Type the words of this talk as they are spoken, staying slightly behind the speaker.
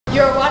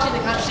You're watching the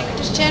Contra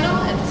channel,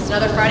 and this is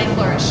another Friday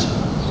Flourish.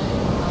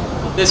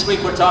 This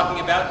week we're talking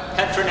about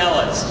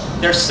Petronellas.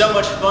 They're so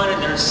much fun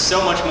and there's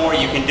so much more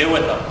you can do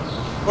with them.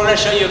 We're going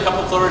to show you a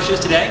couple flourishes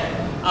today.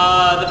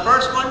 The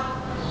first one,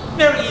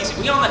 very easy.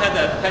 We all know how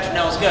the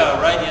Petronellas go,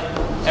 right?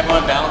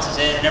 Everyone balances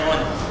in and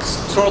everyone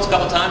twirls a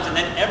couple times and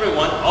then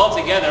everyone all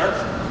together.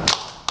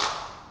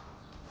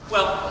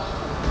 Well,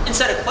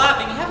 instead of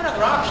clapping, you have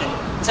another option.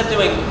 Instead of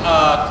doing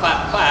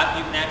clap, clap,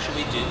 you can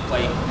actually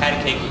play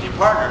patty cake with your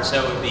partner,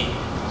 so it would be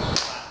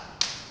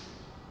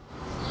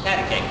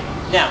patty cake.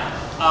 Now,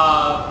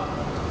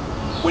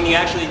 when you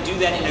actually do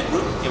that in a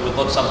group, it would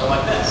look something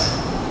like this.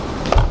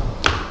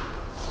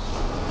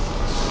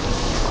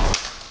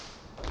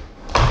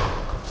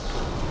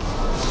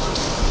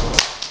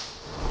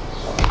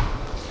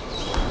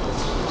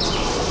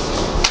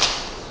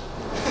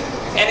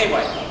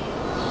 Anyway,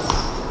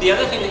 the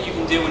other thing that you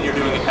can do when you're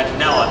doing a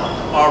Petronella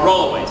are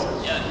rollaways.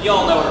 You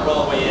all know what a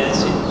rollaway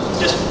is. You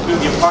just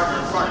move your partner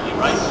in front of you,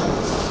 right?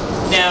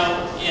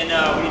 Now,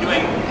 when you're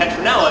doing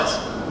Petronellas,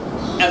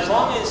 as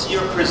long as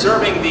you're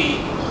preserving the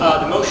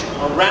motion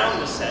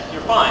around the set,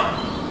 you're fine.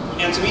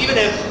 And so even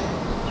if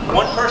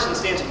one person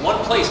stands in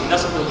one place and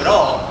doesn't move at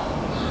all,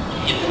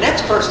 if the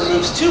next person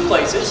moves two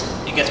places,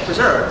 it gets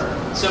preserved.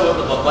 So it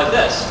would look like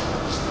this.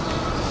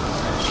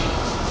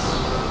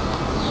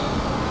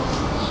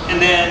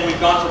 And then we've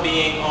gone from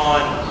being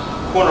on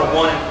corner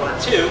 1 and corner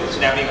 2 to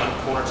now being on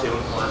corner 2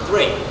 and corner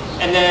 3.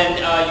 And then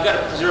you've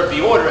got to preserve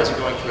the order as you're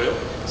going through.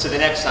 So the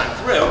next time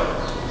through,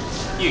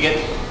 you get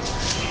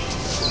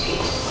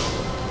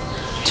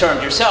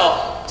turned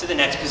yourself to the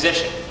next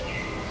position.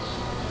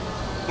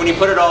 When you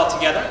put it all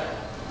together,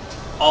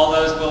 all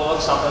those will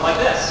look something like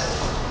this.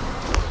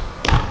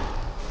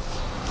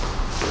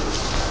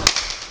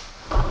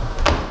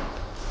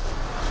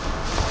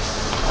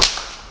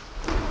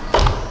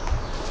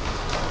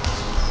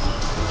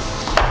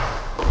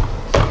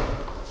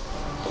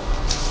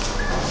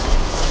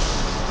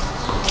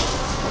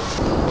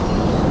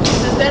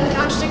 This has been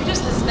Contra.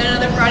 This has been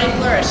another Friday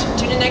Flourish.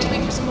 Tune in next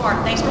week for some more.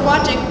 Thanks for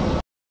watching.